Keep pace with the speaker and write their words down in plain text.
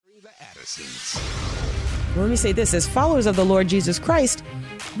Addisons. Let me say this, as followers of the Lord Jesus Christ,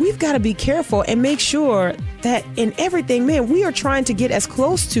 we've got to be careful and make sure that in everything, man, we are trying to get as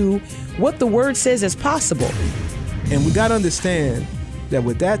close to what the word says as possible. And we got to understand that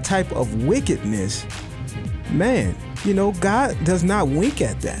with that type of wickedness, man, God does not wink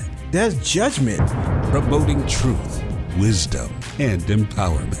at that. There's judgment. Promoting truth, wisdom, and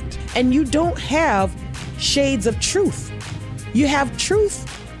empowerment. And you don't have shades of truth. You have truth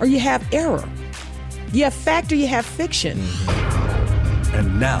or you have error. You have fact or you have fiction. Mm-hmm.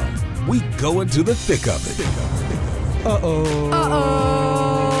 And now we go into the thick of it.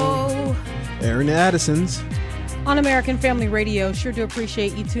 Aaron Addisons. On American Family Radio, sure do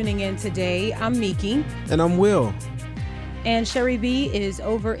appreciate you tuning in today. I'm Miki. And I'm Will. And Sherry B is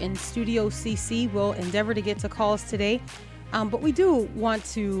over in Studio CC. We'll endeavor to get to calls today. But we do want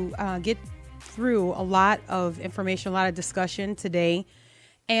to get through a lot of information, a lot of discussion today.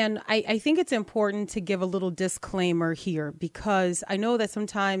 And I think it's important to give a little disclaimer here because I know that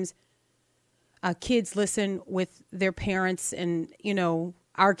sometimes kids listen with their parents and,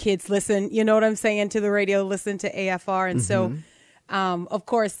 our kids listen, you know what I'm saying, to the radio, listen to AFR. And so, of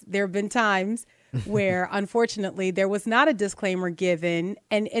course, there have been times where, unfortunately, there was not a disclaimer given.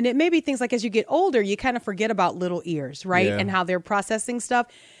 And it may be things like as you get older, you kind of forget about little ears, right? Yeah. And how they're processing stuff.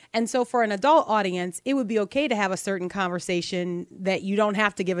 And so for an adult audience, it would be okay to have a certain conversation that you don't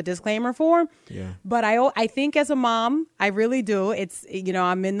have to give a disclaimer for. Yeah. But I think as a mom, I really do. It's,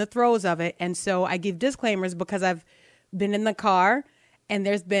 I'm in the throes of it. And so I give disclaimers because I've been in the car and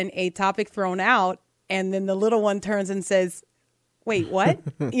there's been a topic thrown out. And then the little one turns and says, wait, what?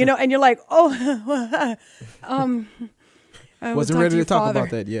 And you're like, I wasn't ready to talk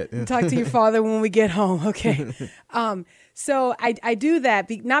about that yet. Talk to your father when we get home. Okay. So I do that,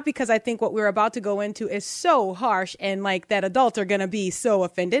 not because I think what we're about to go into is so harsh and like that adults are going to be so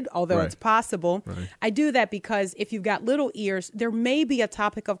offended, although It's possible. Right. I do that because if you've got little ears, there may be a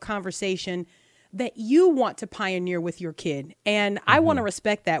topic of conversation that you want to pioneer with your kid. And I want to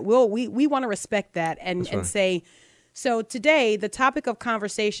respect that. We want to respect that and say, so today, the topic of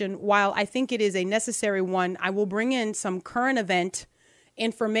conversation, while I think it is a necessary one, I will bring in some current event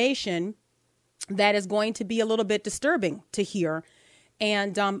information that is going to be a little bit disturbing to hear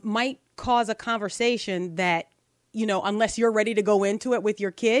and might cause a conversation that, unless you're ready to go into it with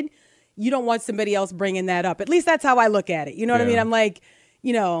your kid, you don't want somebody else bringing that up. At least that's how I look at it. You know what I mean? I'm like,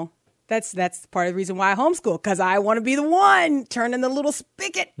 that's part of the reason why I homeschool, because I want to be the one turning the little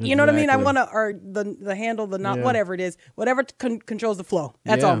spigot. You know what I mean? I want to, or the handle, the knot, whatever it is, whatever controls the flow.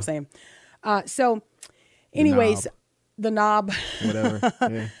 That's all I'm saying. So anyways, the knob. Whatever.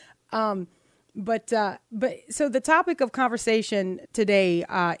 Yeah. But so the topic of conversation today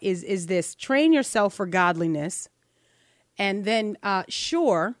is this: train yourself for godliness, and then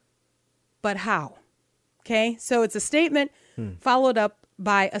sure, but how? Okay, so it's a statement followed up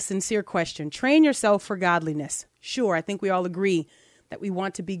by a sincere question. Train yourself for godliness. Sure, I think we all agree that we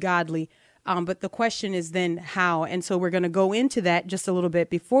want to be godly, but the question is then how? And so we're going to go into that just a little bit.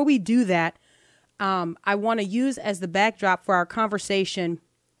 Before we do that, I want to use as the backdrop for our conversation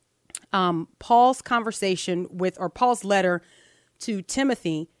Paul's conversation Paul's letter to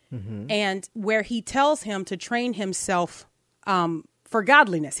Timothy, and where he tells him to train himself for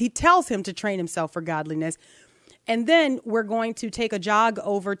godliness. He tells him to train himself for godliness. And then we're going to take a jog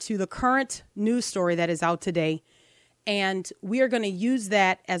over to the current news story that is out today. And we are going to use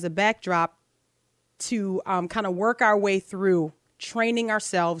that as a backdrop to kind of work our way through training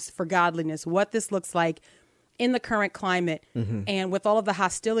ourselves for godliness, what this looks like in the current climate, and with all of the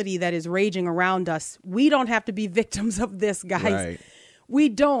hostility that is raging around us. We don't have to be victims of this, guys. Right. We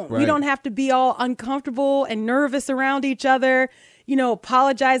don't. Right. We don't have to be all uncomfortable and nervous around each other,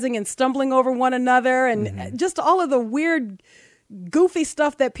 apologizing and stumbling over one another, and just all of the weird, goofy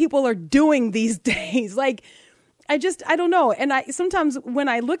stuff that people are doing these days. Like, I don't know. And sometimes when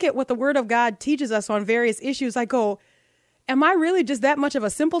I look at what the Word of God teaches us on various issues, I go, am I really just that much of a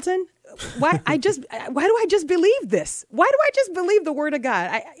simpleton? Why do I just believe this? Why do I just believe the Word of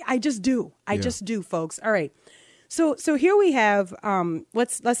God? I just do. I just do, folks. All right. So here we have,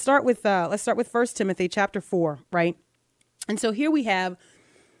 let's start with 1 Timothy chapter 4, right? And so here we have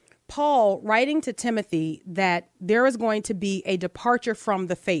Paul writing to Timothy that there is going to be a departure from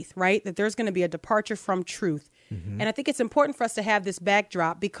the faith, right? That there's going to be a departure from truth. And I think it's important for us to have this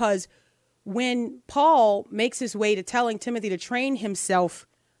backdrop, because when Paul makes his way to telling Timothy to train himself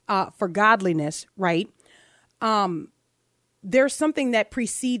for godliness, right? There's something that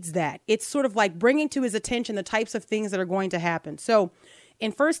precedes that. It's sort of like bringing to his attention the types of things that are going to happen. So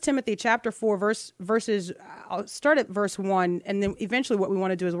in 1 Timothy chapter 4, verses, I'll start at verse 1, and then eventually what we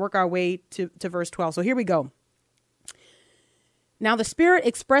want to do is work our way to verse 12. So here we go. Now the Spirit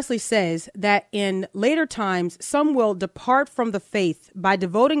expressly says that in later times, some will depart from the faith by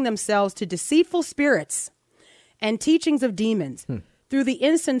devoting themselves to deceitful spirits and teachings of demons through the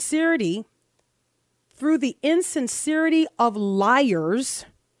insincerity of liars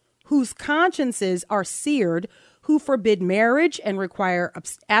whose consciences are seared, who forbid marriage and require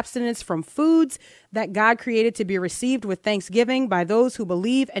abstinence from foods that God created to be received with thanksgiving by those who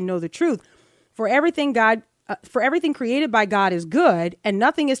believe and know the truth. For everything created by God is good, and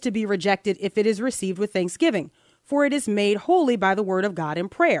nothing is to be rejected if it is received with thanksgiving, for it is made holy by the word of God in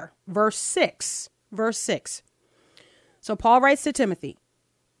prayer. Verse 6. So Paul writes to Timothy,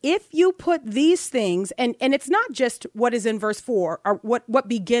 if you put these things, and it's not just what is in verse 4 or what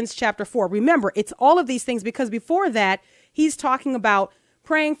begins chapter 4. Remember, it's all of these things, because before that, he's talking about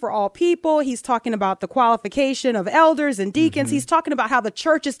praying for all people. He's talking about the qualification of elders and deacons. He's talking about how the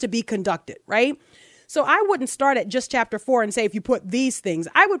church is to be conducted, right? So I wouldn't start at just chapter 4 and say, if you put these things,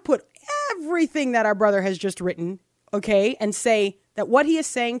 I would put everything that our brother has just written, okay, and say that what he is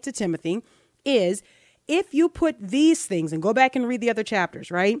saying to Timothy is, if you put these things, and go back and read the other chapters,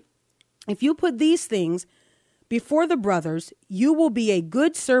 right? If you put these things before the brothers, you will be a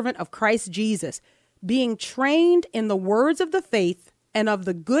good servant of Christ Jesus, being trained in the words of the faith and of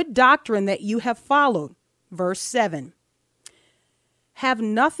the good doctrine that you have followed. Verse 7. Have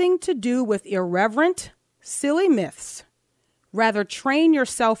nothing to do with irreverent, silly myths. Rather, train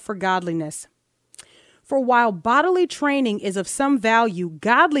yourself for godliness. For while bodily training is of some value,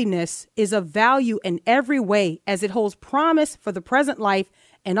 godliness is of value in every way, as it holds promise for the present life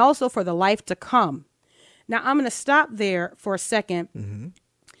and also for the life to come. Now, I'm going to stop there for a second.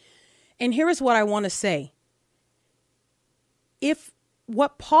 And here is what I want to say. If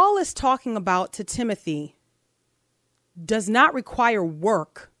what Paul is talking about to Timothy does not require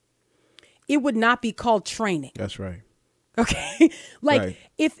work, it would not be called training. That's right. Okay. Like right.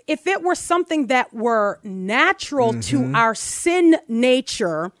 if it were something that were natural to our sin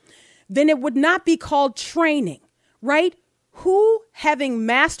nature, then it would not be called training, right? Who, having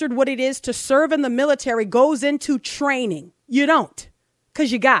mastered what it is to serve in the military, goes into training? You don't,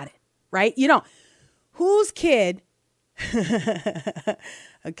 because you got it, right? You don't. Whose kid,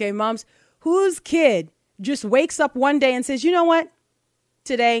 okay, moms, whose kid just wakes up one day and says, you know what?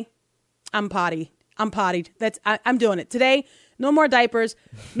 Today, I'm pottied. I'm doing it. Today, no more diapers,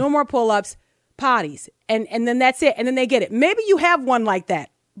 no more pull-ups, potties. And then that's it. And then they get it. Maybe you have one like that.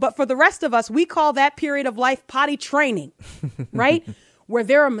 But for the rest of us, we call that period of life potty training, right? Where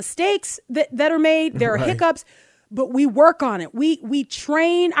there are mistakes that are made, there are hiccups, but we work on it. We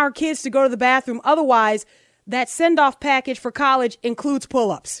train our kids to go to the bathroom. Otherwise, that send-off package for college includes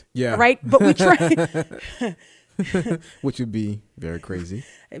pull-ups. Yeah. Right? But we train. Which would be very crazy.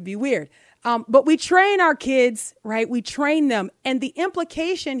 It'd be weird. But we train our kids, right? We train them. And the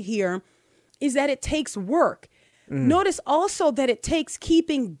implication here is that it takes work. Notice also that it takes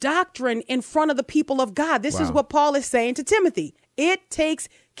keeping doctrine in front of the people of God. This is what Paul is saying to Timothy. It takes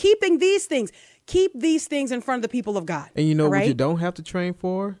keeping these things. Keep these things in front of the people of God. And you know right? what you don't have to train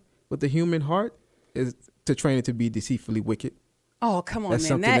for with the human heart is to train it to be deceitfully wicked. Oh, come on, That's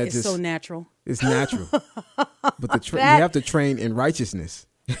man. That is just so natural. It's natural. But you have to train in righteousness.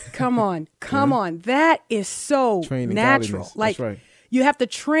 Come on. That is so natural. Like, that's right. You have to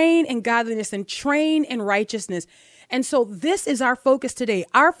train in godliness and train in righteousness. And so this is our focus today.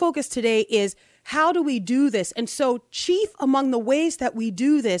 Our focus today is, how do we do this? And so chief among the ways that we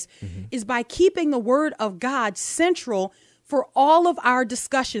do this is by keeping the word of God central for all of our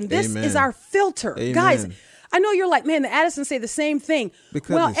discussion. This is our filter. Amen. Guys, I know you're like, man, the Addisons say the same thing.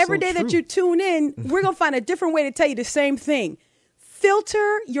 Because well, it's every so day true. that you tune in, we're going to find a different way to tell you the same thing.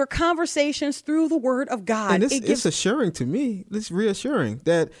 Filter your conversations through the word of God. And it's assuring to me. It's reassuring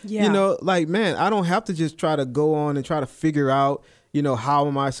that, Yeah. you know, like, man, I don't have to just try to go on and try to figure out, you know, how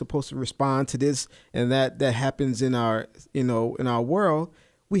am I supposed to respond to this and that happens in our, you know, in our world.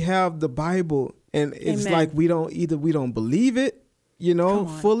 We have the Bible, and it's Amen. like we don't believe it, you know,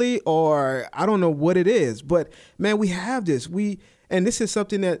 fully, or I don't know what it is. But man, we have this. And this is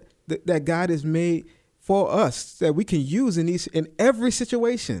something that God has made for us that we can use in every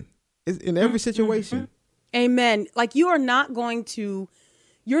situation. In every situation. Amen. Like you're not going to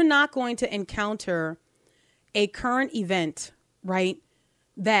encounter a current event, right,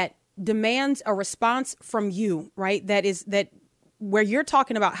 that demands a response from you, right? That where you're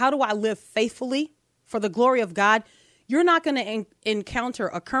talking about, how do I live faithfully for the glory of God? You're not going to encounter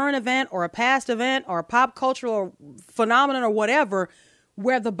a current event or a past event or a pop cultural phenomenon or whatever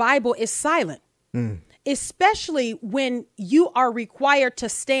where the Bible is silent, especially when you are required to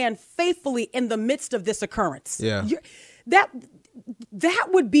stand faithfully in the midst of this occurrence. Yeah. That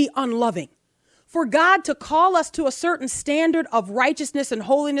would be unloving. For God to call us to a certain standard of righteousness and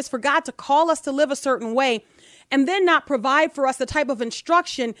holiness, for God to call us to live a certain way, and then not provide for us the type of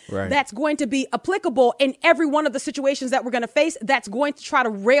instruction that's going to be applicable in every one of the situations that we're going to face, that's going to try to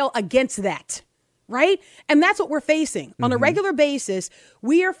rail against that. Right? And that's what we're facing on a regular basis.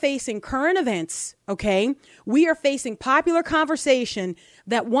 We are facing current events. Okay. We are facing popular conversation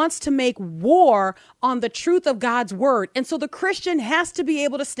that wants to make war on the truth of God's word. And so the Christian has to be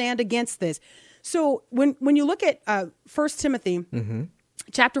able to stand against this. So when you look at 1 Timothy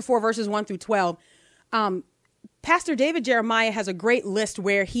chapter 4, verses 1 through 12, Pastor David Jeremiah has a great list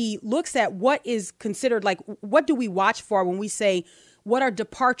where he looks at what is considered, like, what do we watch for when we say, what are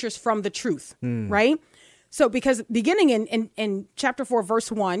departures from the truth, right? So because beginning in chapter 4,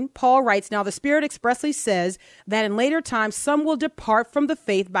 verse 1, Paul writes, now the Spirit expressly says that in later times, some will depart from the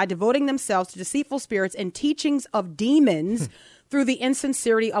faith by devoting themselves to deceitful spirits and teachings of demons through the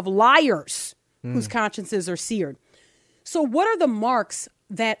insincerity of liars whose consciences are seared. So what are the marks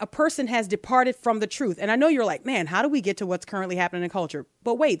that a person has departed from the truth? And I know you're like, man, how do we get to what's currently happening in culture?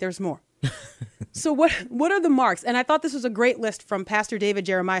 But wait, there's more. So what are the marks? And I thought this was a great list from Pastor David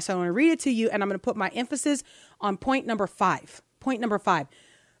Jeremiah. So I'm going to read it to you, and I'm going to put my emphasis on point number 5. Point number 5.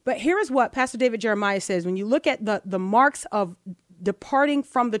 But here is what Pastor David Jeremiah says. When you look at the marks of departing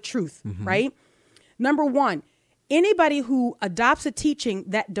from the truth, right? Number 1, anybody who adopts a teaching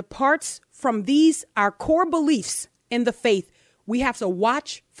that departs from these, our core beliefs in the faith, we have to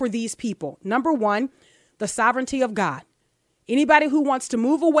watch for these people. Number 1, the sovereignty of God. Anybody who wants to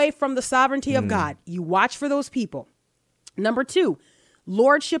move away from the sovereignty of God, you watch for those people. Number 2,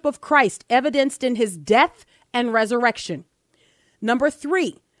 lordship of Christ, evidenced in his death and resurrection. Number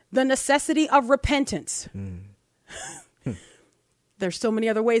 3, the necessity of repentance. There's so many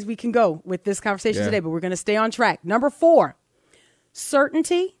other ways we can go with this conversation today, but we're going to stay on track. Number 4,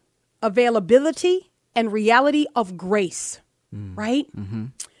 certainty, availability, and reality of grace, right?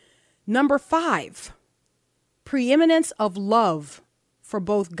 Number 5, preeminence of love for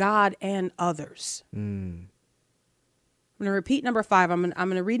both God and others. I'm going to repeat number 5. I'm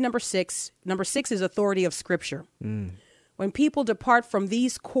going to read number 6. Number 6 is authority of Scripture. When people depart from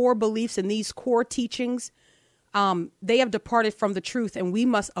these core beliefs and these core teachings, they have departed from the truth, and we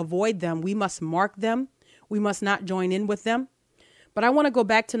must avoid them. We must mark them. We must not join in with them. But I want to go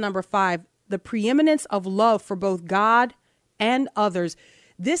back to number 5, the preeminence of love for both God and others.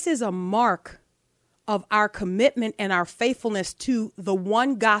 This is a mark of our commitment and our faithfulness to the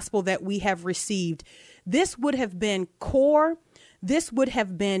one gospel that we have received. This would have been core. This would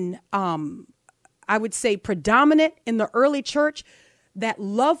have been, I would say, predominant in the early church, that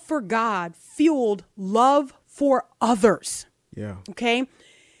love for God fueled love for others. Yeah. Okay.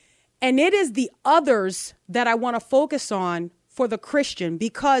 And it is the others that I want to focus on for the Christian,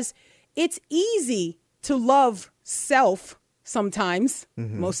 because it's easy to love self sometimes,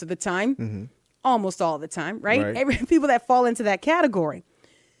 most of the time. Almost all the time, right? People that fall into that category.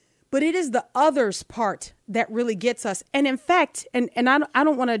 But it is the others part that really gets us. And in fact, and I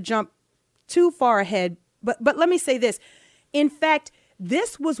don't want to jump too far ahead, but let me say this. In fact,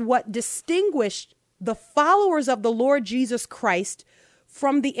 this was what distinguished the followers of the Lord Jesus Christ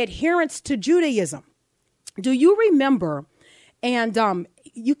from the adherents to Judaism. Do you remember, and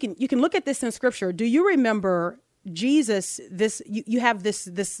you can look at this in Scripture, do you remember Jesus, you have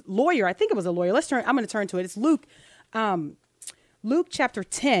this lawyer, I think it was a lawyer. I'm going to turn to it. It's Luke chapter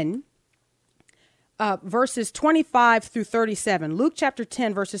 10, verses 25 through 37. Luke chapter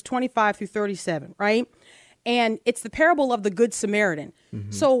 10, verses 25 through 37, right? And it's the parable of the Good Samaritan.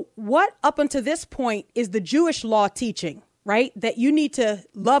 So what up until this point is the Jewish law teaching, right? That you need to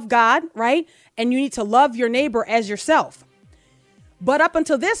love God, right? And you need to love your neighbor as yourself. But up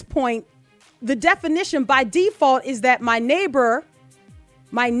until this point, the definition by default is that my neighbor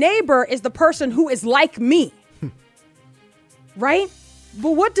is the person who is like me, right?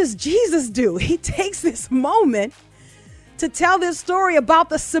 But what does Jesus do? He takes this moment to tell this story about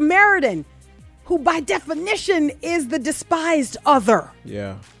the Samaritan, who by definition is the despised other.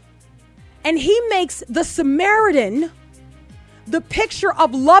 Yeah. And he makes the Samaritan the picture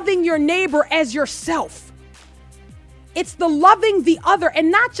of loving your neighbor as yourself. It's the loving the other,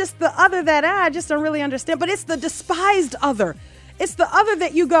 and not just the other that I just don't really understand, but it's the despised other. It's the other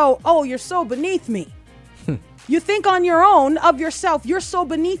that you go, oh, you're so beneath me. You think on your own of yourself, you're so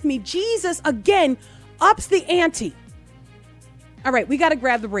beneath me. Jesus, again, ups the ante. All right, we got to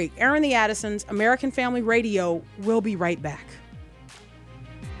grab the break. Aaron the Addisons, American Family Radio. We'll be right back.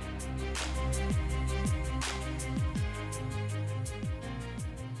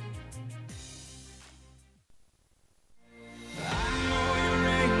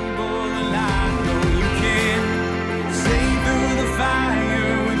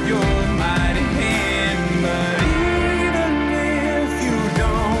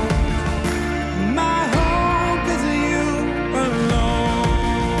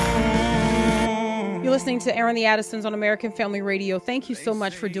 listening to Aaron the Addisons on American Family Radio. Thank you so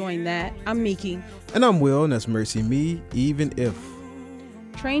much for doing that. I'm Miki. And I'm Will, and that's Mercy Me, even if.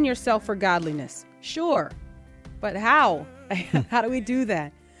 Train yourself for godliness. Sure. But how? How do we do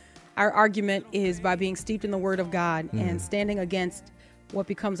that? Our argument is by being steeped in the Word of God and standing against what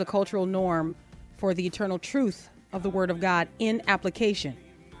becomes a cultural norm for the eternal truth of the Word of God in application.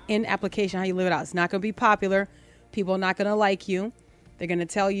 In application, how you live it out. It's not going to be popular. People are not going to like you. They're going to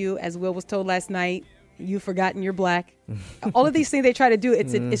tell you, as Will was told last night, you've forgotten you're black. All of these things they try to do,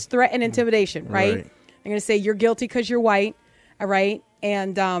 it's threat and intimidation, right? They're going to say you're guilty because you're white, all right?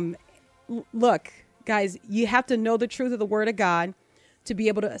 And look, guys, you have to know the truth of the Word of God to be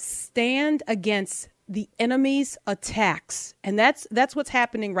able to stand against the enemy's attacks. And that's what's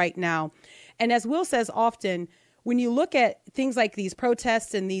happening right now. And as Will says often, when you look at things like these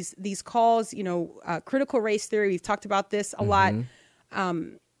protests and these calls, critical race theory, we've talked about this a lot.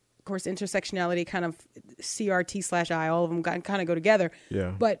 Of course, intersectionality, kind of CRT/I, all of them kind of go together.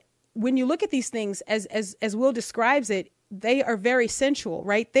 Yeah. But when you look at these things, as Will describes it, they are very sensual,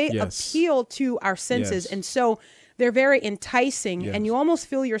 right? They appeal to our senses. Yes. And so they're very enticing. Yes. And you almost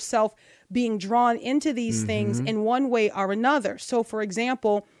feel yourself being drawn into these things in one way or another. So, for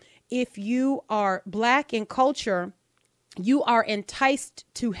example, if you are black in culture, you are enticed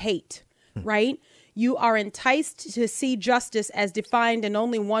to hate, right? You are enticed to see justice as defined in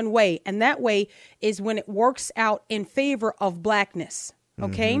only one way. And that way is when it works out in favor of blackness.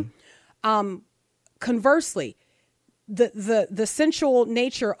 Okay. Conversely, the sensual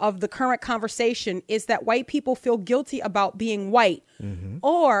nature of the current conversation is that white people feel guilty about being white.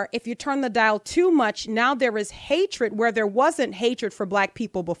 Or if you turn the dial too much, now there is hatred where there wasn't hatred for black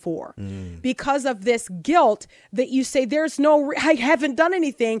people before because of this guilt that you say I haven't done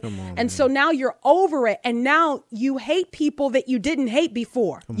anything. And so now you're over it. And now you hate people that you didn't hate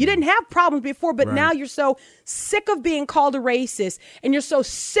before. You didn't have problems before, but now you're so sick of being called a racist and you're so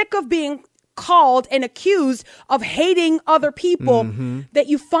sick of being called and accused of hating other people that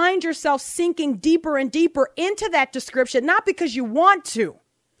you find yourself sinking deeper and deeper into that description, not because you want to,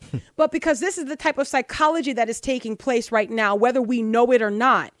 but because this is the type of psychology that is taking place right now, whether we know it or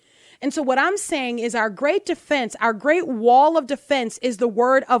not. And so what I'm saying is our great defense, our great wall of defense is the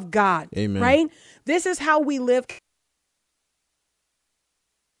Word of God. Amen. Right? This is how we live.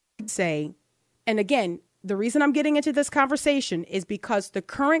 Say, and again, the reason I'm getting into this conversation is because the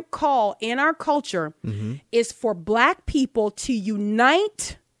current call in our culture is for black people to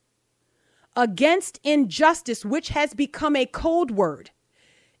unite against injustice, which has become a code word.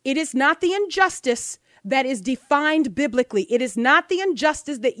 It is not the injustice that is defined biblically. It is not the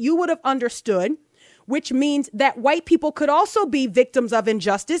injustice that you would have understood, which means that white people could also be victims of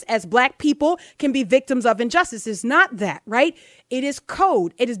injustice as black people can be victims of injustice. It's not that, right? It is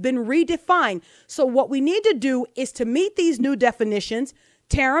code. It has been redefined. So what we need to do is to meet these new definitions,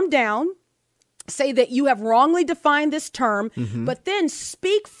 tear them down, say that you have wrongly defined this term, but then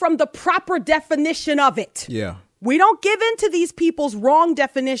speak from the proper definition of it. Yeah. We don't give in to these people's wrong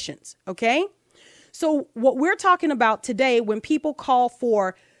definitions, okay? So what we're talking about today, when people call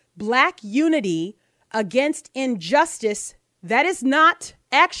for black unity against injustice, that is not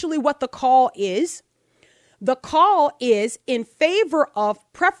actually what the call is. The call is in favor of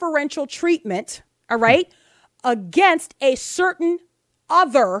preferential treatment, all right, against a certain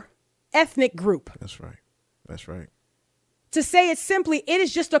other ethnic group. That's right. That's right. To say it simply, it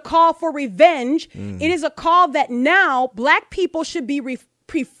is just a call for revenge. It is a call that now black people should be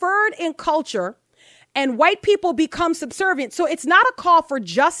preferred in culture and white people become subservient. So it's not a call for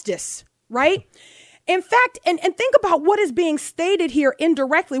justice, right? In fact, and think about what is being stated here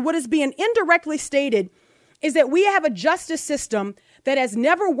indirectly. What is being indirectly stated is that we have a justice system that has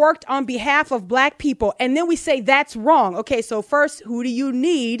never worked on behalf of black people. And then we say that's wrong. Okay, so first, who do you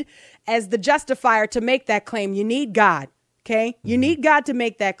need as the justifier to make that claim? You need God. Okay, you need God to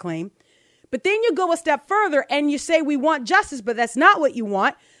make that claim. But then you go a step further and you say we want justice, but that's not what you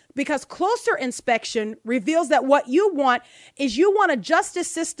want, because closer inspection reveals that what you want is you want a justice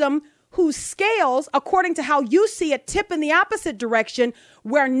system whose scales, according to how you see it, tip in the opposite direction,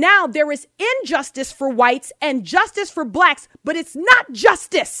 where now there is injustice for whites and justice for blacks, but it's not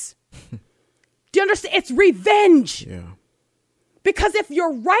justice. Do you understand? It's revenge. Yeah. Because if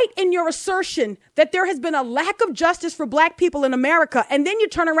you're right in your assertion that there has been a lack of justice for black people in America, and then you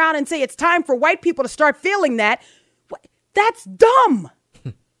turn around and say it's time for white people to start feeling that, that's dumb.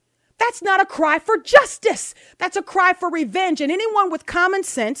 That's not a cry for justice. That's a cry for revenge. And anyone with common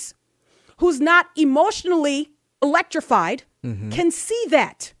sense who's not emotionally electrified can see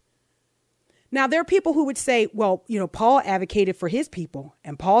that. Now, there are people who would say, well, Paul advocated for his people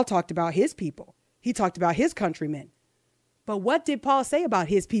and Paul talked about his people. He talked about his countrymen. But what did Paul say about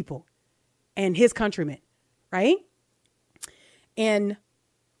his people and his countrymen, right? In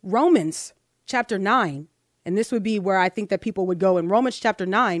Romans chapter 9, and this would be where I think that people would go in Romans chapter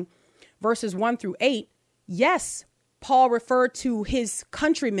 9, verses 1-8. Yes, Paul referred to his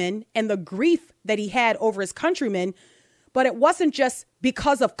countrymen and the grief that he had over his countrymen, but it wasn't just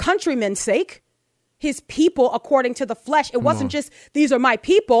because of countrymen's sake, his people according to the flesh. It wasn't just, these are my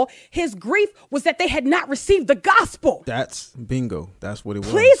people. His grief was that they had not received the gospel. That's bingo. That's what it was.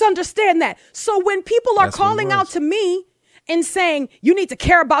 Please understand that. So when people are calling out to me and saying, you need to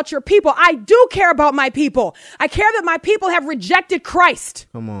care about your people, I do care about my people. I care that my people have rejected Christ.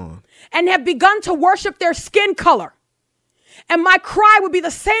 Come on. And have begun to worship their skin color. And my cry would be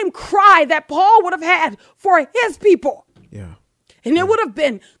the same cry that Paul would have had for his people. Yeah. And it would have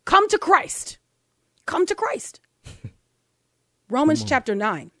been, come to Christ. Come to Christ. Romans chapter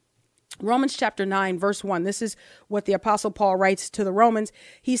 9. Romans chapter 9, verse 1. This is what the Apostle Paul writes to the Romans.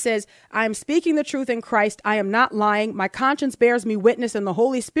 He says, I am speaking the truth in Christ. I am not lying. My conscience bears me witness in the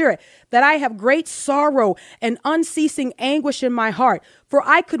Holy Spirit that I have great sorrow and unceasing anguish in my heart. For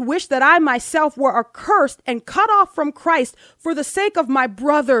I could wish that I myself were accursed and cut off from Christ for the sake of my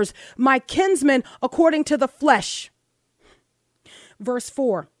brothers, my kinsmen, according to the flesh. Verse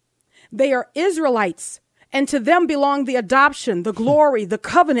 4. They are Israelites, and to them belong the adoption, the glory, the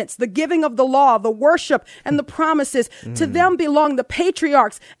covenants, the giving of the law, the worship, and the promises. To them belong the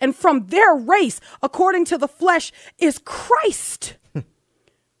patriarchs, and from their race, according to the flesh, is Christ,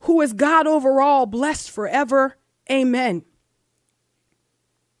 who is God over all, blessed forever. Amen.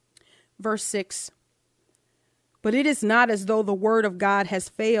 Verse 6. But it is not as though the word of God has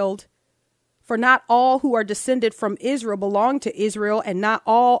failed. For not all who are descended from Israel belong to Israel, and not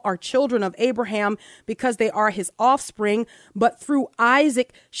all are children of Abraham because they are his offspring. But through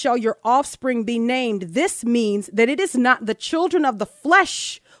Isaac shall your offspring be named. This means that it is not the children of the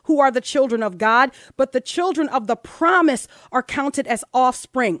flesh who are the children of God, but the children of the promise are counted as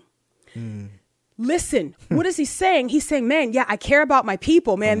offspring. Listen, what is he saying? He's saying, man, yeah, I care about my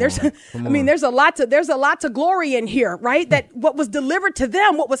people, man. There's a lot to glory in here, right? That what was delivered to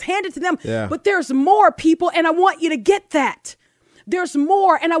them, what was handed to them, but there's more, people. And I want you to get that. There's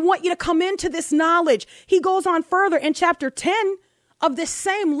more. And I want you to come into this knowledge. He goes on further in chapter 10 of this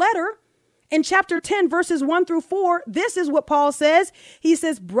same letter. In chapter 10, verses 1-4, this is what Paul says. He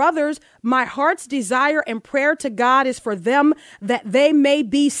says, brothers, my heart's desire and prayer to God is for them that they may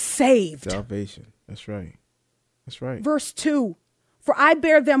be saved. Salvation. That's right. That's right. Verse 2, for I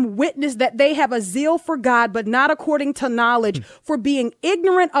bear them witness that they have a zeal for God, but not according to knowledge, for being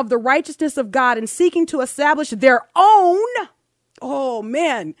ignorant of the righteousness of God and seeking to establish their own. Oh,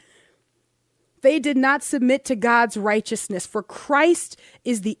 man. They did not submit to God's righteousness, for Christ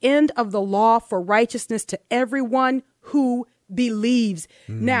is the end of the law for righteousness to everyone who believes.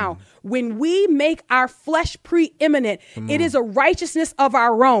 Now, when we make our flesh preeminent, it is a righteousness of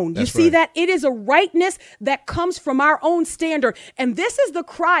our own. You see that? It is a rightness that comes from our own standard. And this is the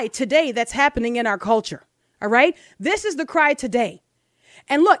cry today that's happening in our culture. All right? This is the cry today.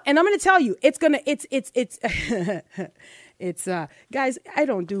 And look, and I'm going to tell you, it's guys, I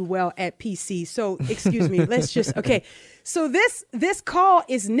don't do well at PC. So excuse me. Let's just, okay. So this call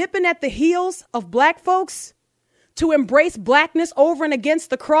is nipping at the heels of black folks to embrace blackness over and against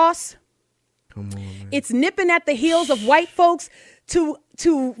the cross. Come on, man. It's nipping at the heels of white folks to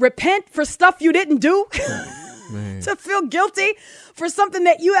repent for stuff you didn't do, to feel guilty for something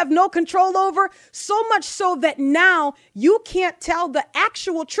that you have no control over. So much so that now you can't tell the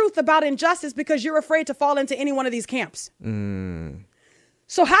actual truth about injustice because you're afraid to fall into any one of these camps.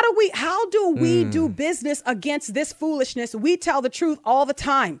 So how do we do business against this foolishness? We tell the truth all the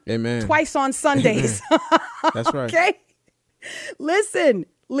time. Amen. Twice on Sundays. That's right. Okay. Listen.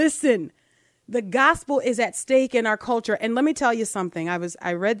 The gospel is at stake in our culture. And let me tell you something.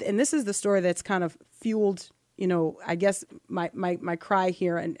 I read, and this is the story that's kind of fueled, I guess my cry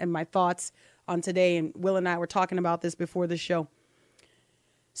here and my thoughts on today. And Will and I were talking about this before the show.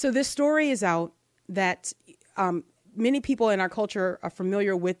 So this story is out that many people in our culture are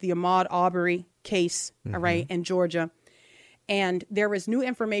familiar with the Ahmaud Arbery case, all right, in Georgia. And there is new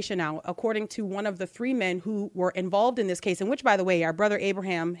information now, according to one of the three men who were involved in this case, in which, by the way, our brother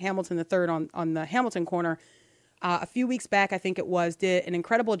Abraham Hamilton III on the Hamilton Corner, a few weeks back, I think it was, did an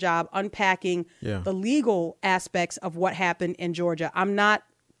incredible job unpacking the legal aspects of what happened in Georgia. I'm not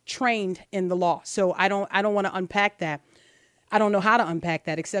trained in the law, so I don't want to unpack that. I don't know how to unpack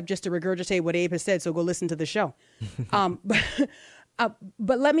that except just to regurgitate what Abe has said. So go listen to the show.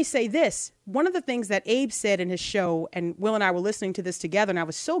 But let me say this. One of the things that Abe said in his show, and Will and I were listening to this together, and I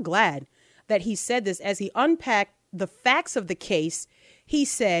was so glad that he said this, as he unpacked the facts of the case, he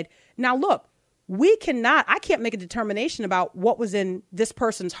said, now look, I can't make a determination about what was in this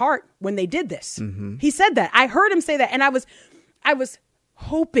person's heart when they did this. Mm-hmm. He said that. I heard him say that. And I was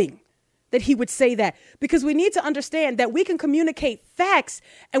hoping that he would say that, because we need to understand that we can communicate facts,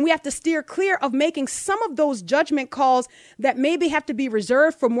 and we have to steer clear of making some of those judgment calls that maybe have to be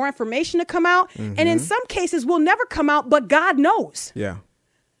reserved for more information to come out. Mm-hmm. And in some cases will never come out, but God knows. Yeah.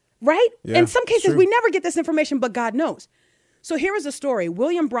 Right? Yeah, in some cases, true. we never get this information, but God knows. So here is the story.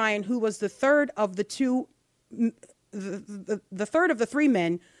 William Bryan, who was the third of the third of the three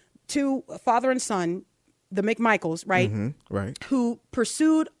men, two father and son, the McMichaels, right? Mm-hmm, right. Who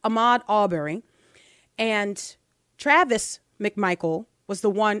pursued Ahmaud Arbery, and Travis McMichael was the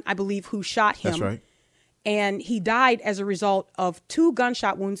one, I believe, who shot him. That's right. And he died as a result of 2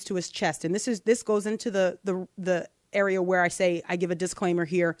 gunshot wounds to his chest. And this goes into the area where I give a disclaimer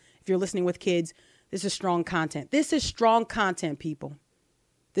here. If you're listening with kids, this is strong content. This is strong content, people.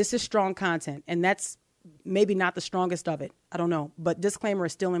 This is strong content. And that's maybe not the strongest of it. I don't know. But disclaimer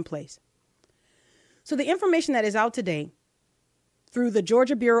is still in place. So the information that is out today through the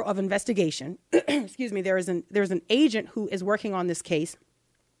Georgia Bureau of Investigation, excuse me, there's an agent who is working on this case,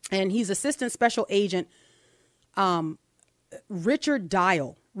 and he's Assistant Special Agent Richard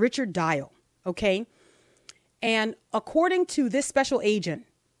Dial, okay? And according to this special agent,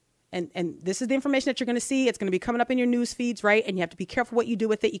 and this is the information that you're going to see, it's going to be coming up in your news feeds, right? And you have to be careful what you do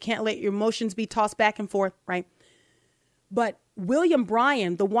with it. You can't let your emotions be tossed back and forth, right? But William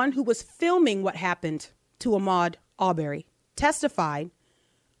Bryan, the one who was filming what happened to Ahmaud Arbery, testified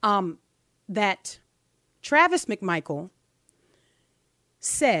that Travis McMichael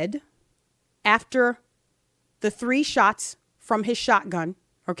said after the 3 shots from his shotgun,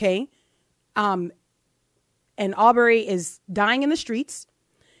 okay, and Arbery is dying in the streets,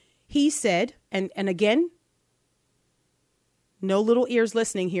 he said, and again, no little ears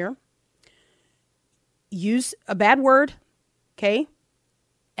listening here, use a bad word, okay,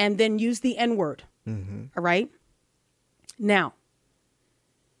 and then use the N-word, all right? Now,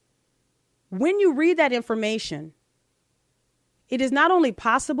 when you read that information, it is not only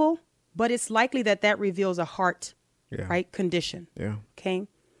possible, but it's likely that reveals a heart, right, condition, okay?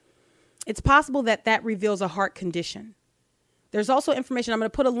 It's possible that reveals a heart condition. There's also information, we'll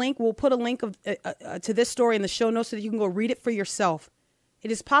put a link to this story in the show notes so that you can go read it for yourself.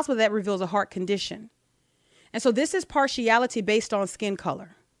 It is possible that reveals a heart condition. And so this is partiality based on skin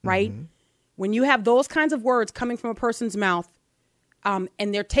color, right? Mm-hmm. When you have those kinds of words coming from a person's mouth, and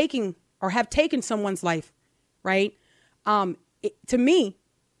they're taking or have taken someone's life, right? To me,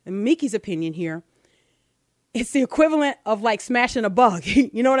 in Miki's opinion here, it's the equivalent of like smashing a bug.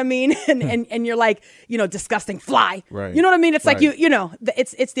 You know what I mean? And you're like, disgusting fly. Right. You know what I mean? It's like,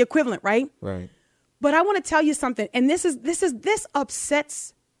 it's the equivalent, right? Right. But I want to tell you something. And this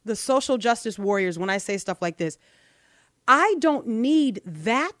upsets the social justice warriors when I say stuff like this. I don't need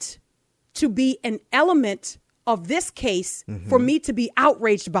that to be an element of this case for me to be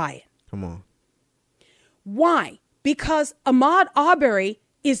outraged by it. Come on. Why? Because Ahmaud Arbery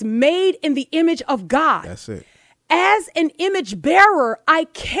is made in the image of God. That's it. As an image bearer, I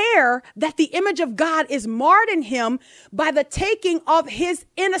care that the image of God is marred in him by the taking of his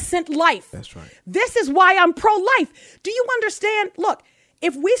innocent life. That's right. This is why I'm pro-life. Do you understand? Look,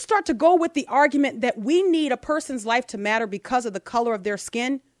 if we start to go with the argument that we need a person's life to matter because of the color of their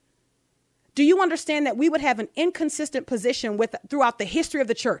skin, do you understand that we would have an inconsistent position throughout the history of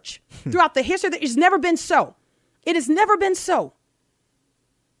the church? Throughout the history, it's never been so. It has never been so.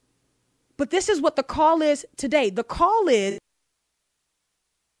 But this is what the call is today. The call is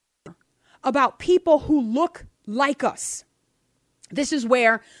about people who look like us. This is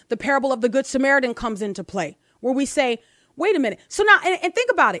where the parable of the Good Samaritan comes into play, where we say, wait a minute. So now, and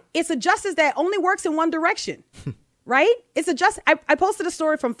think about it. It's a justice that only works in one direction, right? It's a justice. I posted a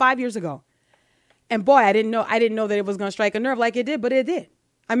story from 5 years ago. And boy, I didn't know that it was going to strike a nerve like it did, but it did.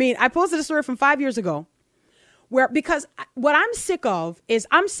 I mean, I posted a story from 5 years ago because what I'm sick of is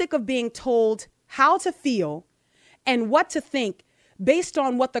I'm sick of being told how to feel and what to think based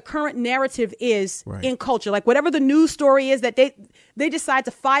on what the current narrative is in culture. Like whatever the news story is that they decide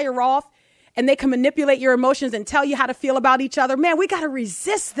to fire off and they can manipulate your emotions and tell you how to feel about each other. Man, we got to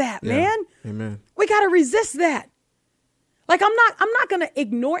resist that, man. Amen. We got to resist that. Like, I'm not going to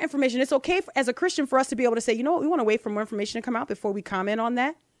ignore information. It's okay as a Christian for us to be able to say, you know what, we want to wait for more information to come out before we comment on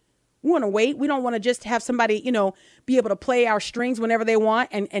that. We want to wait. We don't want to just have somebody, be able to play our strings whenever they want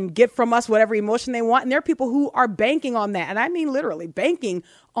and get from us whatever emotion they want. And there are people who are banking on that. And I mean, literally banking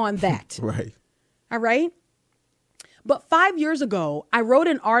on that. Right. All right. But 5 years ago, I wrote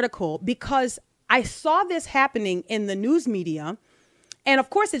an article because I saw this happening in the news media. And of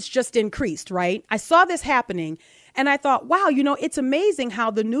course, it's just increased, right? I saw this happening and I thought, wow, you know, it's amazing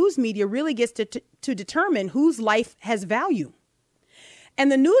how the news media really gets to determine whose life has value.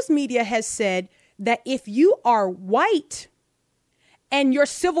 And the news media has said that if you are white and your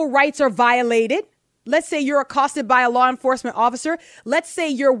civil rights are violated, let's say you're accosted by a law enforcement officer, let's say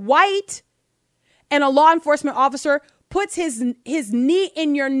you're white and a law enforcement officer puts his knee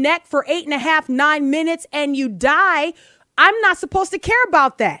in your neck for 8.5, 9 minutes and you die, I'm not supposed to care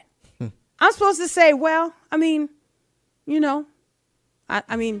about that. I'm supposed to say, well, I mean, you know,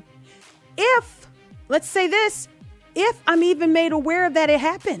 I mean, if, let's say this, if I'm even made aware that it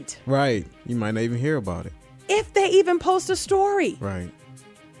happened. Right. You might not even hear about it. If they even post a story. Right.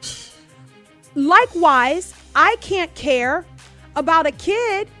 Likewise, I can't care about a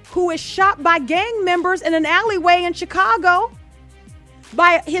kid who is shot by gang members in an alleyway in Chicago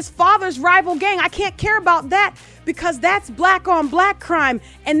by his father's rival gang. I can't care about that because that's black on black crime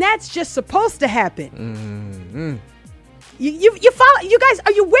and that's just supposed to happen. Mm-hmm. You follow? You guys,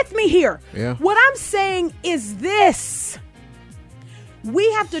 are you with me here? Yeah. What I'm saying is this.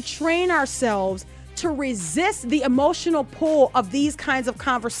 We have to train ourselves to resist the emotional pull of these kinds of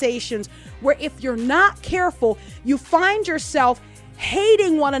conversations where if you're not careful, you find yourself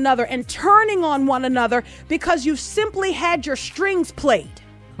hating one another and turning on one another because you simply had your strings played.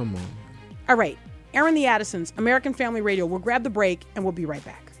 Come on. All right. Aaron the Addisons, American Family Radio. We'll grab the break and we'll be right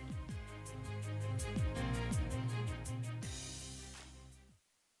back.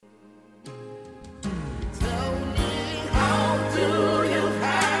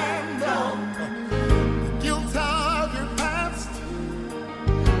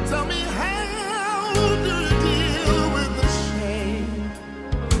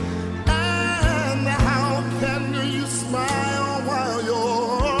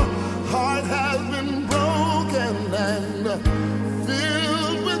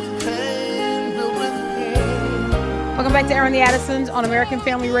 Welcome back to Aaron the Addisons on American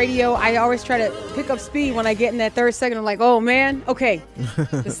Family Radio. I always try to pick up speed when I get in that third segment. I'm like, oh, man. Okay.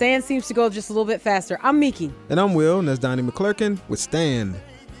 The sand seems to go just a little bit faster. I'm Miki. And I'm Will, and that's Donnie McClurkin with Stand.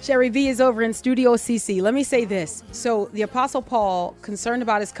 Sherry V is over in Studio CC. Let me say this. So the Apostle Paul, concerned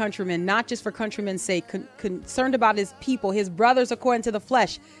about his countrymen, not just for countrymen's sake, concerned about his people, his brothers according to the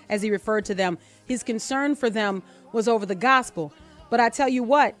flesh, as he referred to them. His concern for them was over the gospel. But I tell you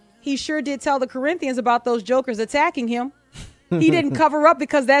what, he sure did tell the Corinthians about those jokers attacking him. He didn't cover up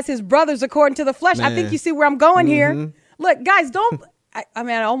because that's his brothers according to the flesh. Man. I think you see where I'm going here. Look, guys, don't. I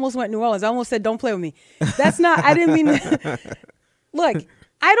mean, I almost went New Orleans. I almost said, don't play with me. That's not. I didn't mean. Look,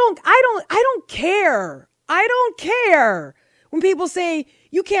 I don't care. I don't care when people say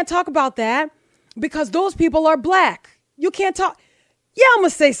you can't talk about that because those people are black. You can't talk. Yeah, I'm gonna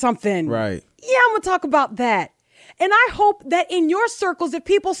say something. Right. Yeah, I'm gonna talk about that. And I hope that in your circles, if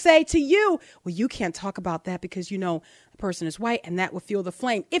people say to you, well, you can't talk about that because, you know, a person is white and that will fuel the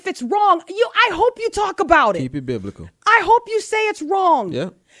flame. If it's wrong, I hope you talk about it. Keep it biblical. I hope you say it's wrong. Yeah.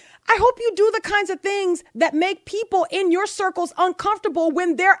 I hope you do the kinds of things that make people in your circles uncomfortable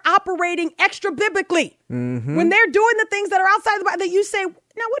when they're operating extra biblically. Mm-hmm. When they're doing the things that are outside the Bible that you say,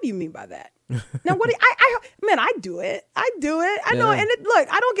 now, what do you mean by that? Now, what do I do it. I do it. I know. And look,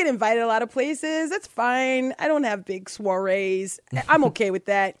 I don't get invited a lot of places. That's fine. I don't have big soirees. I'm okay with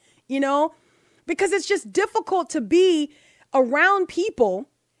that, you know, because it's just difficult to be around people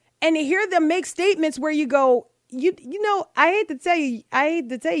and to hear them make statements where you go, you know, I hate to tell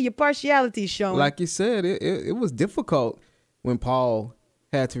you your partiality is shown. Like you said, it was difficult when Paul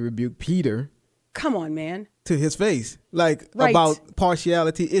had to rebuke Peter. Come on, man. To his face, like about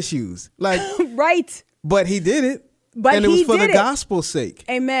partiality issues, like right. But he did it, and it was for the gospel's sake.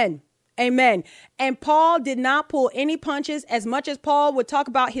 Amen. Amen. And Paul did not pull any punches. As much as Paul would talk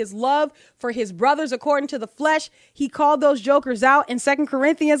about his love for his brothers according to the flesh, he called those jokers out in 2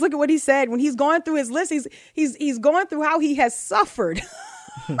 Corinthians. Look at what he said when he's going through his list. He's going through how he has suffered.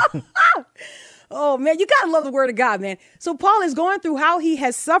 Oh, man, you got to love the word of God, man. So Paul is going through how he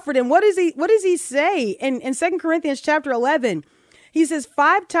has suffered. And what does he say in 2 Corinthians chapter 11? He says,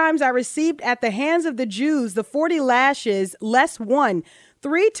 5 times I received at the hands of the Jews the 40 lashes less one.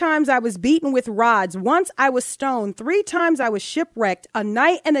 3 times I was beaten with rods. Once I was stoned. 3 times I was shipwrecked. A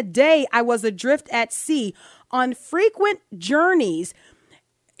night and a day I was adrift at sea on frequent journeys.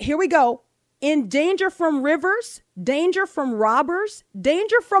 Here we go. In danger from rivers, danger from robbers,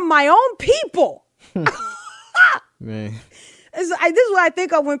 danger from my own people. Man. This is what I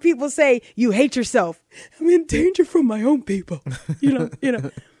think of when people say, you hate yourself. I'm in danger from my own people. You know.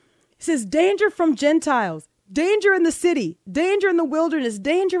 It says danger from Gentiles, Danger in the city, danger in the wilderness,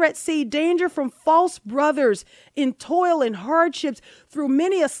 danger at sea, danger from false brothers, in toil and hardships, through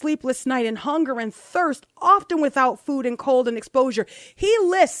many a sleepless night, and hunger and thirst, often without food and cold and exposure. He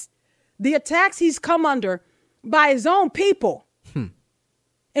lists the attacks he's come under by his own people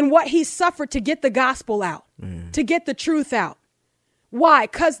and what he suffered to get the gospel out, to get the truth out. Why?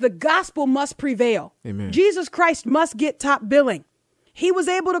 Because the gospel must prevail. Amen. Jesus Christ must get top billing. He was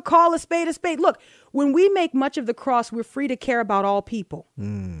able to call a spade a spade. Look, when we make much of the cross, we're free to care about all people.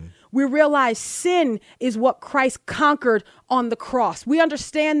 We realize sin is what Christ conquered on the cross. We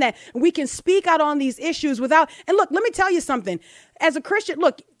understand that we can speak out on these issues without. And look, let me tell you something. As a Christian,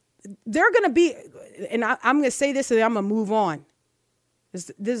 look, they're going to be, and I'm going to say this and I'm going to move on.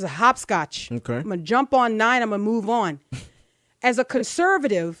 This is a hopscotch. Okay. I'm going to jump on 9. I'm going to move on. As a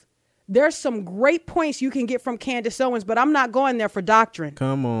conservative, there's some great points you can get from Candace Owens, but I'm not going there for doctrine.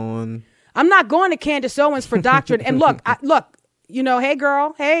 Come on. I'm not going to Candace Owens for doctrine. And look, hey,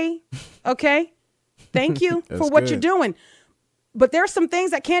 girl, hey, okay. Thank you for what you're doing. But there's some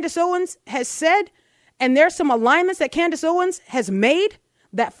things that Candace Owens has said, and there's some alignments that Candace Owens has made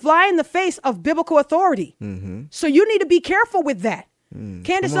that fly in the face of biblical authority. So you need to be careful with that.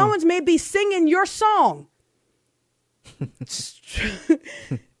 Candace Owens may be singing your song.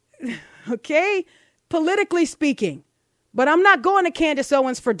 Okay, politically speaking. But I'm not going to Candace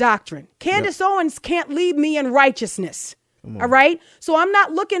Owens for doctrine. Candace Owens can't lead me in righteousness. All right. So I'm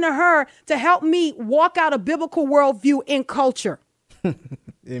not looking to her to help me walk out a biblical worldview in culture.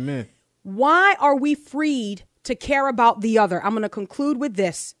 Amen. Why are we freed to care about the other? I'm going to conclude with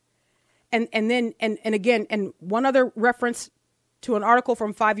this. And again, one other reference to an article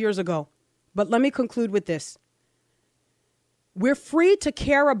from 5 years ago. But let me conclude with this. We're free to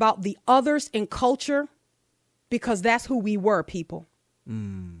care about the others in culture because that's who we were, people.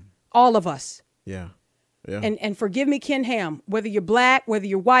 All of us. Yeah. And forgive me, Ken Ham, whether you're black, whether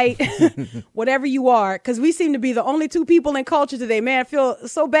you're white, whatever you are, because we seem to be the only two people in culture today. Man, I feel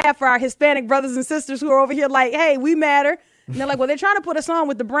so bad for our Hispanic brothers and sisters who are over here like, hey, we matter. And they're like, well, they're trying to put us on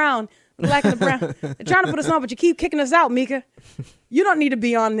with the brown, the black and the brown. They're trying to put us on, but you keep kicking us out, Mika. You don't need to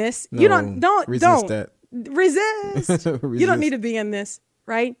be on this. No, you don't resist that. Resist. You don't need to be in this,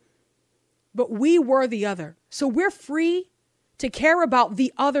 right? But we were the other. So we're free to care about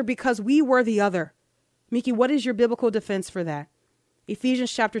the other because we were the other. Miki, what is your biblical defense for that?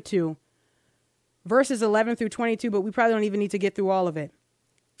 Ephesians chapter 2, verses 11 through 22, but we probably don't even need to get through all of it.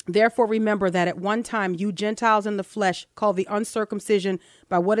 Therefore, remember that at one time you Gentiles in the flesh, called the uncircumcision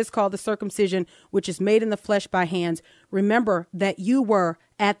by what is called the circumcision, which is made in the flesh by hands. Remember that you were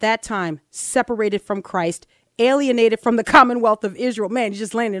at that time separated from Christ, alienated from the commonwealth of Israel. Man, you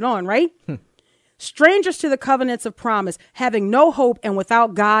just landed on, right? Strangers to the covenants of promise, having no hope and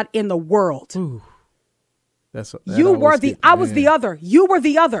without God in the world. Ooh. I was the other. You were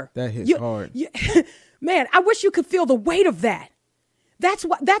the other. That hits hard. Man, I wish you could feel the weight of that.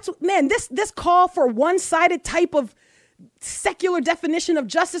 This call for one-sided type of secular definition of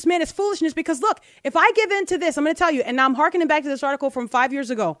justice, man, is foolishness. Because look, if I give in to this, I'm going to tell you, and now I'm hearkening back to this article from 5 years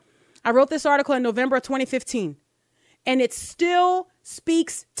ago. I wrote this article in November of 2015, and it still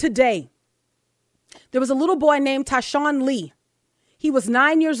speaks today. There was a little boy named Tyshawn Lee. He was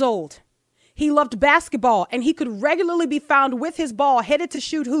 9 years old. He loved basketball, and he could regularly be found with his ball headed to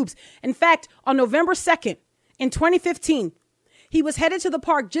shoot hoops. In fact, on November 2nd in 2015, he was headed to the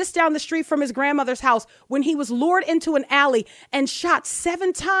park just down the street from his grandmother's house when he was lured into an alley and shot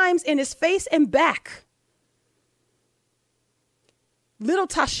 7 times in his face and back. Little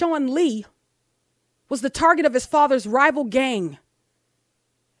Tyshawn Lee was the target of his father's rival gang.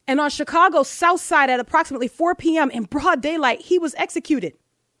 And on Chicago's South Side at approximately 4 p.m. in broad daylight, he was executed.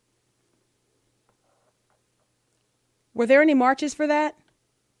 Were there any marches for that?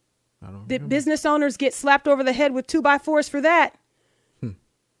 Did business owners get slapped over the head with 2x4s for that?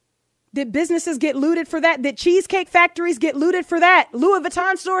 Did businesses get looted for that? Did cheesecake factories get looted for that? Louis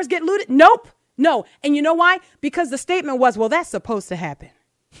Vuitton stores get looted? Nope. No. And you know why? Because the statement was, well, that's supposed to happen.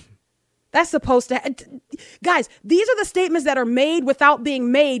 That's supposed to happen. Guys, these are the statements that are made without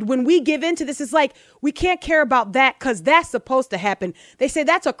being made. When we give into this, it's like, we can't care about that because that's supposed to happen. They say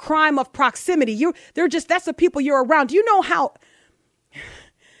that's a crime of proximity. That's the people you're around. Do you know how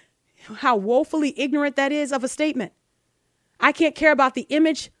woefully ignorant that is of a statement? I can't care about the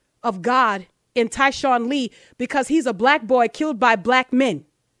image of God in Tyshawn Lee because he's a black boy killed by black men.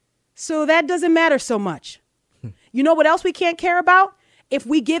 So that doesn't matter so much. You know what else we can't care about? If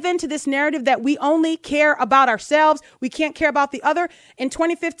we give into this narrative that we only care about ourselves, we can't care about the other. In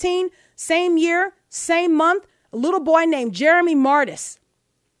 2015, same year, same month, a little boy named Jeremy Mardis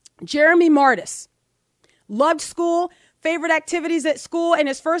loved school, favorite activities at school, and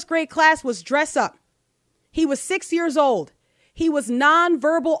his first grade class was dress up. He was 6 years old. He was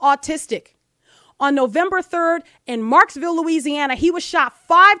nonverbal autistic. On November 3rd in Marksville, Louisiana, he was shot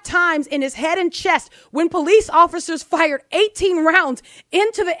 5 times in his head and chest when police officers fired 18 rounds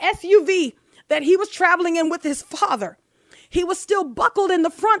into the SUV that he was traveling in with his father. He was still buckled in the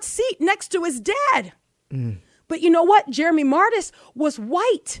front seat next to his dad. But you know what? Jeremy Mardis was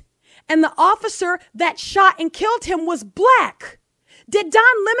white, and the officer that shot and killed him was black. Did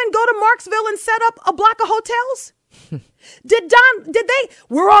Don Lemon go to Marksville and set up a block of hotels?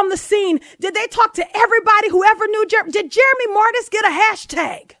 We're on the scene. Did they talk to everybody who ever knew did Jeremy Mardis get a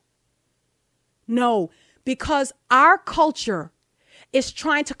hashtag? No, because our culture is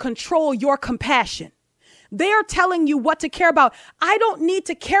trying to control your compassion. They are telling you what to care about. I don't need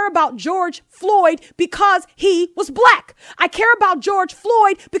to care about George Floyd because he was black. I care about George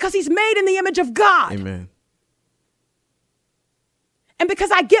Floyd because he's made in the image of God. Amen. And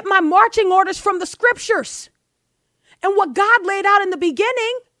because I get my marching orders from the scriptures and what God laid out in the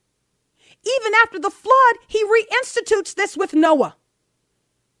beginning. Even after the flood, he reinstitutes this with Noah.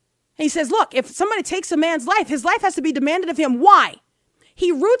 He says, look, if somebody takes a man's life, his life has to be demanded of him. Why?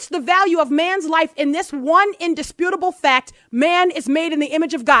 He roots the value of man's life in this one indisputable fact: man is made in the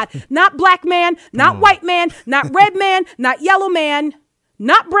image of God. Not black man, not white man, not red man, not yellow man,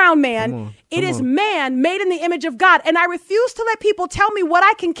 not brown man. It is man made in the image of God. And I refuse to let people tell me what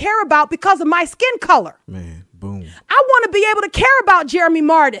I can care about because of my skin color. Man, boom. I want to be able to care about Jeremy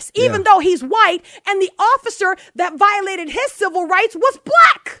Mardis, even though he's white, and the officer that violated his civil rights was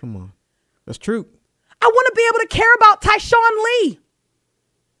black. Come on. That's true. I want to be able to care about Tyshawn Lee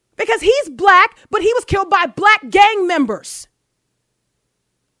because he's black, but he was killed by black gang members.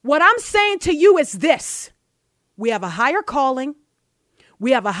 What I'm saying to you is this: we have a higher calling.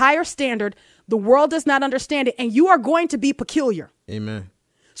 We have a higher standard. The world does not understand it, and you are going to be peculiar. Amen.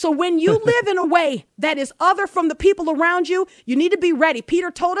 So when you live in a way that is other from the people around you, you need to be ready.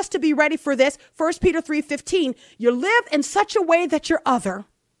 Peter told us to be ready for this. 1 Peter 3:15. You live in such a way that you're other,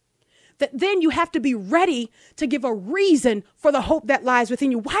 that then you have to be ready to give a reason for the hope that lies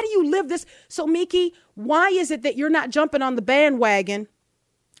within you. Why do you live this? So, Miki, why is it that you're not jumping on the bandwagon?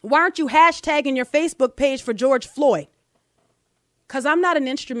 Why aren't you hashtagging your Facebook page for George Floyd? Because I'm not an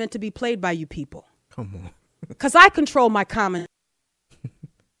instrument to be played by you people. Come on. Because I control my comment.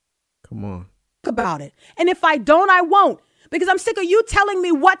 Come on. About it. And if I don't, I won't. Because I'm sick of you telling me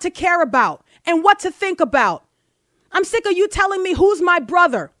what to care about and what to think about. I'm sick of you telling me who's my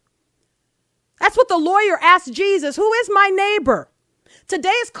brother. That's what the lawyer asked Jesus. Who is my neighbor?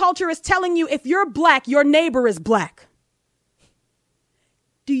 Today's culture is telling you if you're black, your neighbor is black.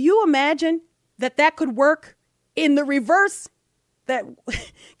 Do you imagine that could work in the reverse?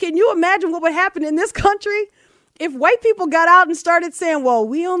 Can you imagine what would happen in this country if white people got out and started saying, well,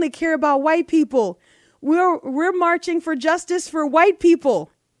 we only care about white people. We're marching for justice for white people.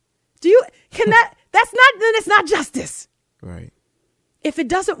 Then it's not justice. Right. If it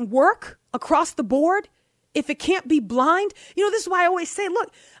doesn't work across the board, if it can't be blind, this is why I always say,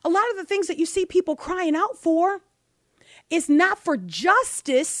 look, a lot of the things that you see people crying out for is not for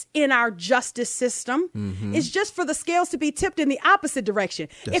justice in our justice system. Mm-hmm. It's just for the scales to be tipped in the opposite direction.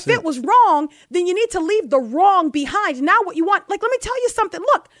 If it was wrong, then you need to leave the wrong behind. Now what you want, let me tell you something.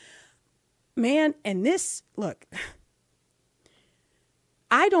 Look, man,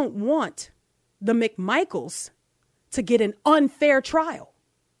 I don't want the McMichaels to get an unfair trial.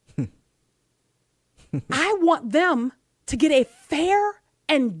 I want them to get a fair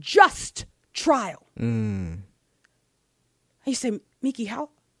and just trial. You say, Miki, how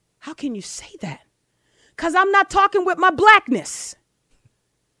can you say that? Because I'm not talking with my blackness.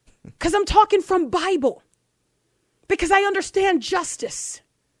 Because I'm talking from Bible. Because I understand justice.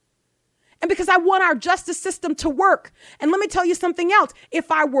 And because I want our justice system to work. And let me tell you something else.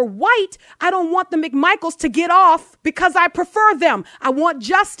 If I were white, I don't want the McMichaels to get off because I prefer them. I want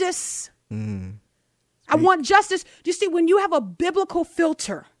justice. I want justice. You see, when you have a biblical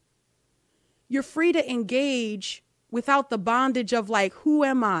filter, you're free to engage without the bondage of who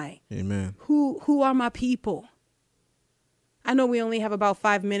am I? Amen. Who are my people? I know we only have about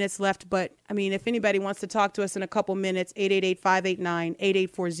 5 minutes left, but if anybody wants to talk to us in a couple minutes,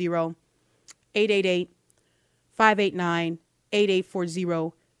 888-589-8840,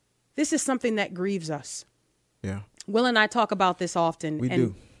 888-589-8840. This is something that grieves us. Yeah. Will and I talk about this often. We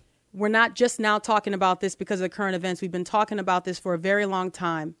do. We're not just now talking about this because of the current events. We've been talking about this for a very long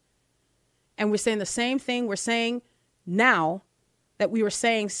time. And we're saying the same thing we're saying now that we were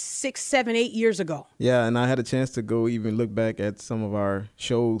saying 6, 7, 8 years ago. Yeah, and I had a chance to go even look back at some of our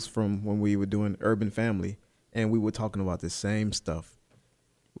shows from when we were doing Urban Family, and we were talking about the same stuff.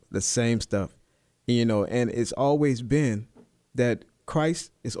 You know, and it's always been that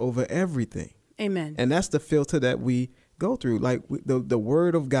Christ is over everything. Amen. And that's the filter that we go through, like the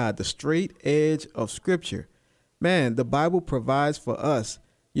word of God, the straight edge of Scripture. Man, the Bible provides for us,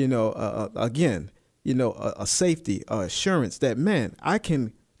 you know, a safety, assurance that, man, I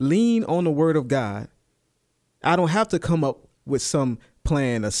can lean on the word of God. I don't have to come up with some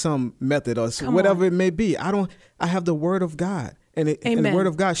plan or some method or whatever it may be. I have the word of God. And the word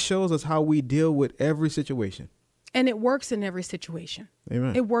of God shows us how we deal with every situation. And it works in every situation.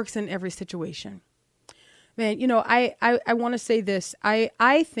 Amen. It works in every situation. Man, you know, I want to say this.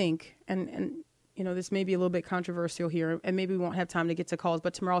 I think, and you know, this may be a little bit controversial here, and maybe we won't have time to get to calls,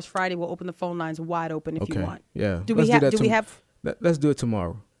 but tomorrow's Friday. We'll open the phone lines wide open if you want. Yeah. Let's do it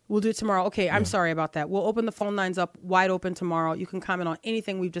tomorrow. We'll do it tomorrow. Okay, I'm sorry about that. We'll open the phone lines up wide open tomorrow. You can comment on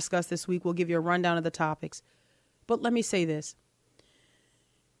anything we've discussed this week. We'll give you a rundown of the topics. But let me say this.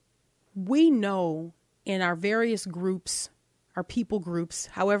 We know in our various groups, our people groups,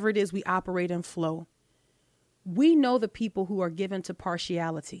 however it is we operate and flow, we know the people who are given to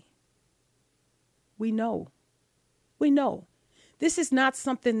partiality. We know. This is not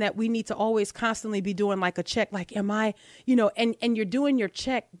something that we need to always constantly be doing like a check, like, am I, you know, and you're doing your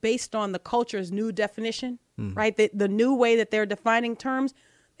check based on the culture's new definition, right? The new way that they're defining terms.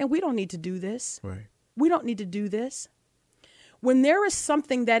 And we don't need to do this. Right. We don't need to do this. When there is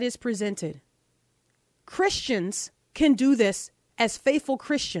something that is presented, Christians can do this as faithful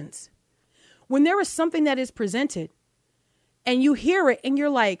Christians. When there is something that is presented and you hear it and you're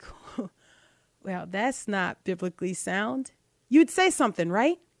like, well, that's not biblically sound, you'd say something,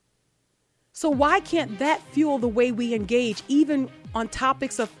 right? So why can't that fuel the way we engage, even on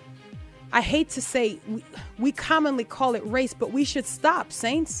topics of, I hate to say, we commonly call it race, but we should stop,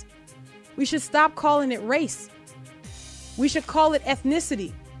 saints. We should stop calling it race. We should call it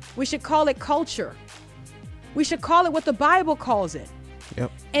ethnicity. We should call it culture. We should call it what the Bible calls it.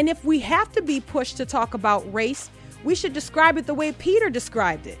 Yep. And if we have to be pushed to talk about race, we should describe it the way Peter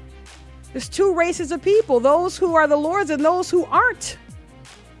described it. There's two races of people, those who are the Lord's and those who aren't.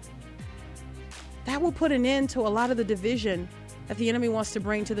 That will put an end to a lot of the division that the enemy wants to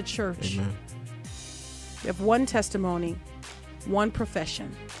bring to the church. Amen. We have one testimony, one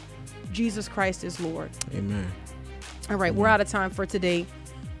profession. Jesus Christ is Lord. Amen. All right, we're out of time for today.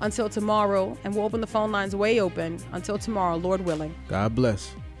 Until tomorrow, and we'll open the phone lines way open. Until tomorrow, Lord willing. God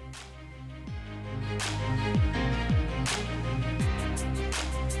bless.